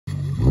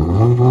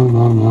What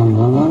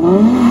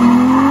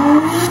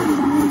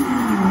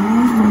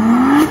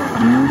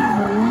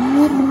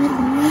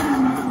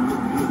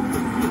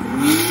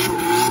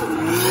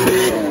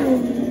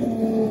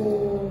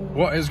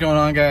is going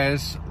on,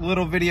 guys?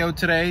 Little video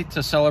today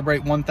to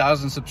celebrate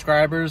 1,000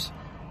 subscribers.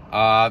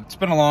 It's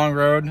been a long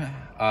road.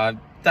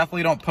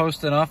 Definitely don't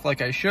post enough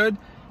like I should,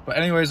 but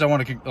anyways, I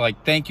want to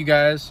thank you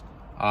guys.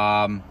 You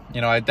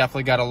know, I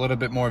definitely got a little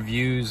bit more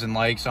views and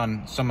likes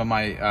on some of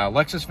my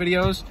Lexus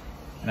videos,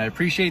 and I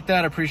appreciate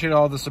that. I appreciate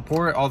all the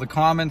support, all the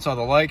comments, all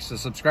the likes, the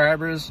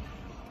subscribers.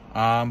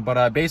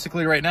 But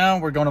basically right now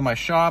we're going to my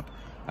shop.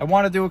 I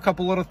want to do a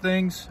couple little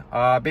things.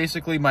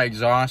 Basically my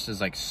exhaust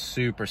is like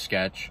super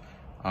sketch.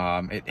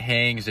 It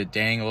hangs, it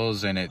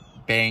dangles, and it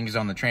bangs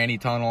on the tranny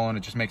tunnel, and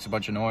it just makes a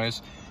bunch of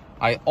noise.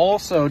 I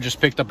also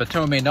just picked up a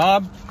Tomei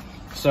knob,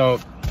 so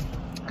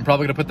I'm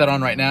probably gonna put that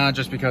on right now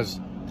just because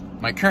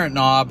my current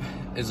knob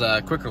is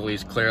a quick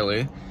release,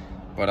 clearly.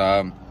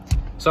 But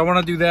so I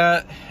want to do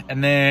that,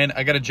 and then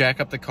I got to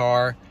jack up the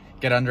car,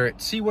 get under it,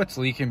 see what's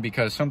leaking,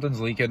 because something's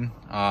leaking.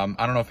 I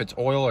don't know if it's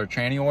oil or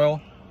tranny oil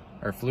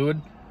or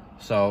fluid,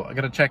 so I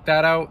got to check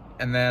that out,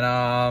 and then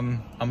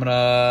I'm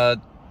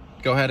gonna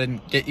go ahead and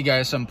get you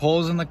guys some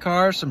pulls in the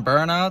car, some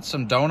burnouts,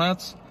 some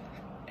donuts,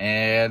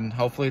 and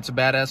hopefully it's a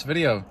badass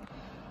video.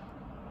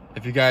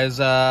 If you guys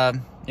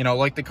you know,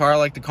 like the car,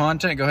 like the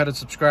content, go ahead and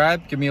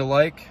subscribe, give me a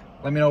like,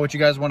 let me know what you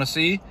guys want to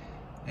see,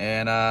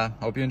 and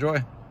hope you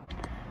enjoy.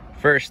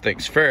 First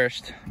things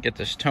first, get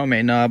this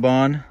Tomei knob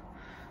on.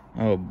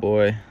 Oh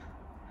boy,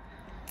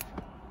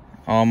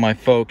 all my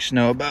folks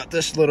know about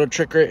this little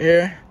trick right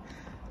here.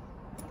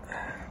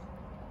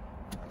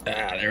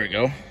 There we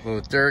go. Little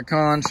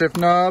Duracon shift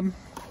knob.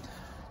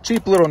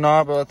 Cheap little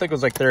knob. I think it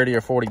was like 30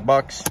 or 40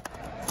 bucks.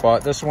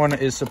 But this one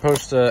is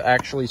supposed to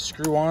actually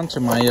screw on to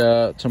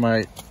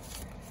my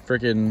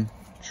freaking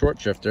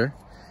short shifter.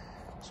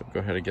 So go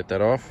ahead and get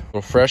that off. A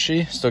little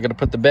freshy. Still gonna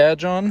put the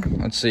badge on.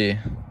 Let's see.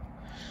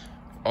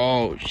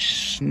 Oh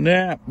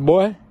snap,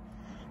 boy.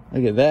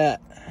 Look at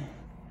that.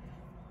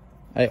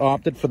 I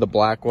opted for the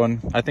black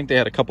one. I think they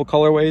had a couple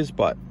colorways,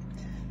 but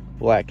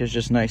black is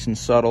just nice and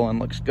subtle and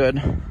looks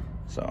good.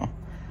 So,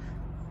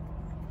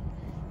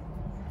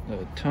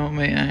 little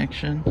Tomei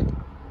action.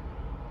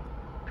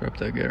 Drop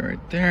that guy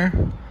right there.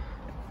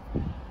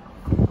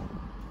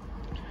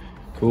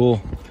 Cool.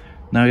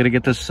 Now I gotta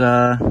get this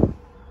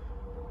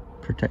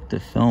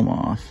protective film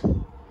off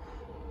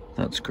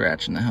without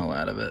scratching the hell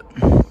out of it.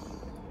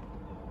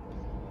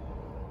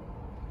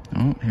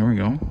 Oh, here we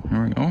go.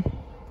 Here we go.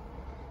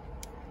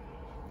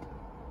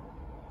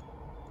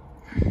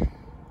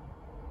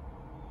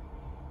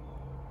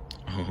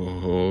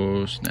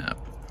 Oh snap.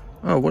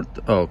 Oh, what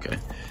the, oh, okay.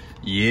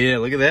 Yeah,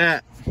 look at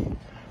that.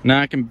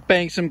 Now I can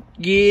bang some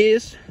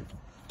gears.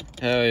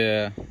 Hell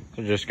yeah.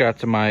 So just got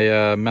to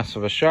my mess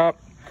of a shop.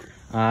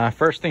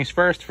 First things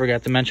first,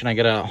 forgot to mention I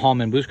got a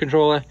Hallman boost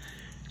controller.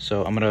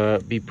 So I'm gonna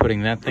be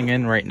putting that thing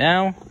in right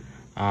now.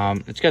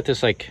 It's got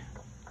this like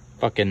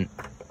fucking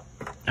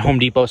Home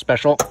Depot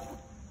special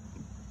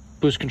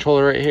boost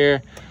controller right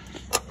here.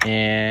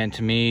 And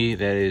to me,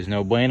 that is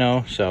no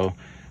bueno. So I'm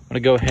gonna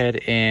go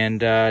ahead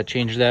and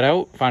change that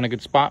out, find a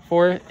good spot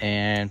for it,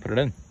 and put it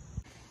in.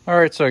 All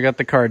right, so I got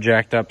the car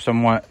jacked up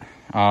somewhat.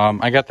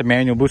 I got the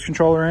manual boost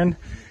controller in.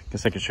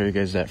 Guess I could show you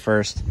guys that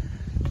first.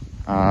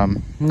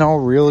 No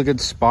really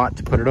good spot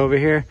to put it over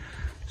here,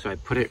 so I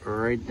put it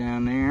right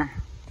down there.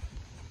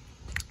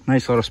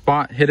 Nice little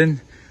spot,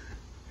 hidden.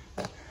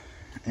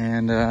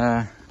 And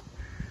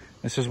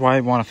this is why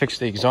I want to fix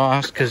the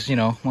exhaust, because, you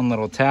know, one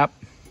little tap.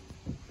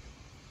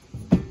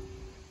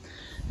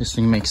 This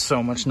thing makes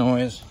so much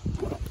noise.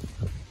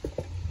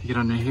 You get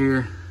under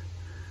here,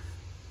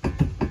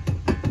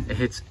 it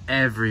hits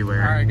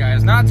everywhere. All right,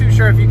 guys, not too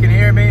sure if you can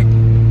hear me,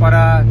 but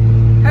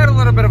had a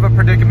little bit of a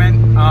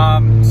predicament.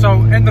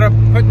 So ended up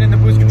putting in the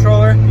boost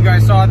controller. You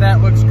guys saw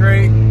that, looks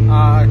great.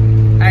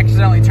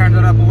 Accidentally turned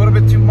it up a little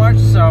bit too much,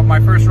 so my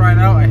first ride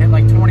out, I hit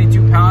like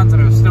 22 pounds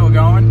and it was still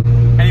going.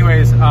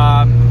 Anyways,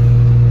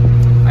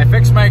 I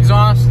fixed my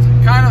exhaust,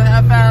 kind of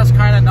half-assed,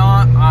 kind of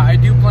not. I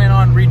do plan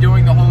on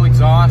redoing the whole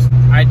exhaust.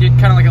 I did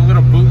kind of like a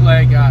little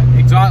bootleg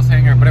exhaust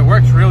hanger, but it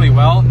works really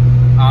well.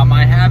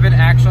 I haven't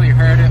actually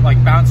heard it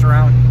like bounce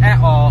around at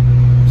all,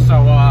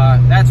 so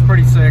that's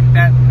pretty sick.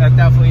 That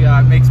definitely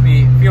makes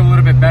me feel a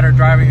little bit better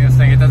driving this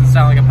thing. It doesn't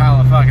sound like a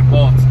pile of fucking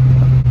bolts.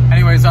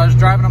 Anyways, I was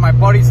driving to my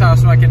buddy's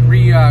house so I could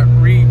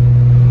re-glue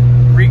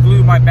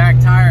my back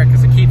tire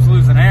because it keeps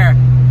losing air,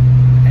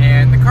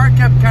 and the car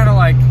kept kind of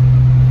like,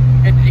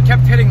 it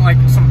kept hitting like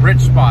some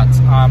rich spots.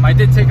 I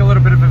did take a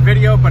little bit of a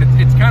video, but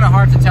it's kind of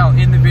hard to tell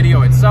in the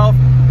video itself.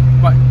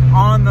 But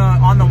on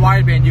the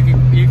wideband, you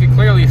can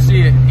clearly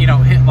see it, you know,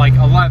 hit like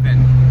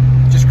 11,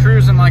 just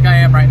cruising like I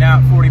am right now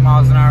at 40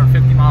 miles an hour,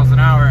 50 miles an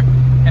hour,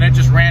 and it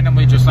just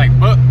randomly just like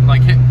boop,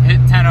 like hit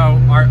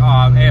 10-0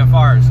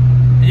 AFRs,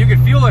 and you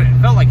could feel it. It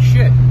felt like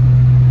shit.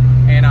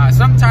 And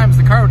sometimes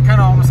the car would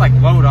kind of almost like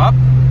load up.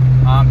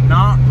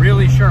 Not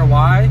really sure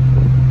why.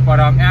 But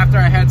after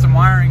I had some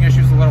wiring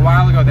issues a little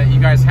while ago that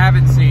you guys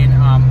haven't seen,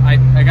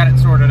 I got it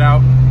sorted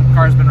out. The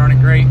car's been running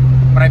great.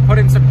 But I put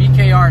in some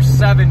BKR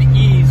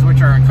 7Es,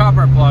 which are a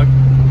copper plug,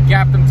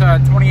 gapped them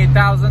to 28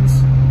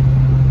 thousandths.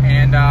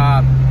 And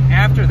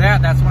after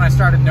that, that's when I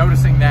started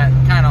noticing that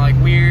kind of like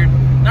weird,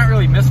 not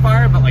really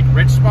misfire, but like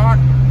rich spot.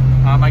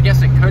 I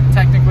guess it could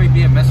technically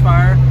be a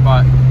misfire,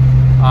 but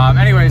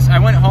anyways, I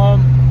went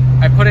home.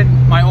 I put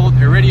in my old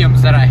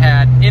Iridiums that I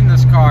had in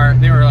this car.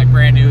 They were like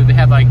brand new. They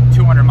had like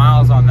 200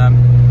 miles on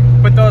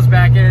them. Put those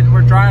back in.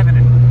 We're driving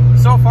it.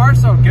 So far,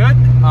 so good.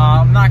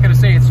 I'm not going to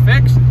say it's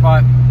fixed,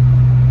 but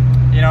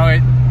you know,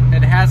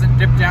 it hasn't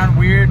dipped down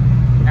weird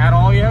at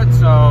all yet.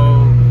 So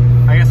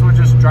I guess we'll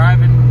just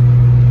drive and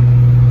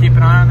keep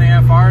an eye on the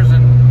FRs.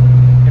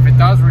 And if it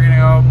does, we're going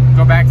to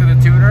go back to the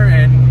tuner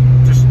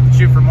and just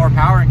shoot for more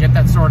power and get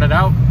that sorted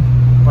out.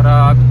 But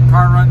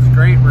car runs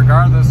great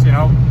regardless, you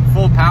know,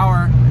 full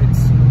power.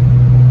 It's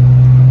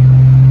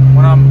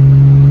when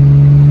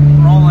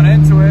I'm rolling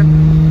into it,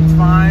 it's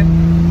fine.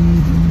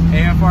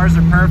 AFRs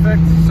are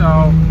perfect,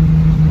 so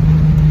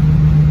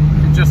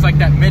it's just like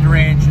that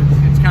mid-range.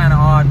 It's kind of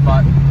odd,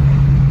 but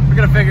we're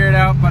gonna figure it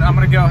out. But I'm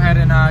gonna go ahead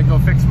and go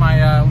fix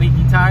my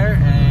leaky tire,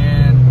 and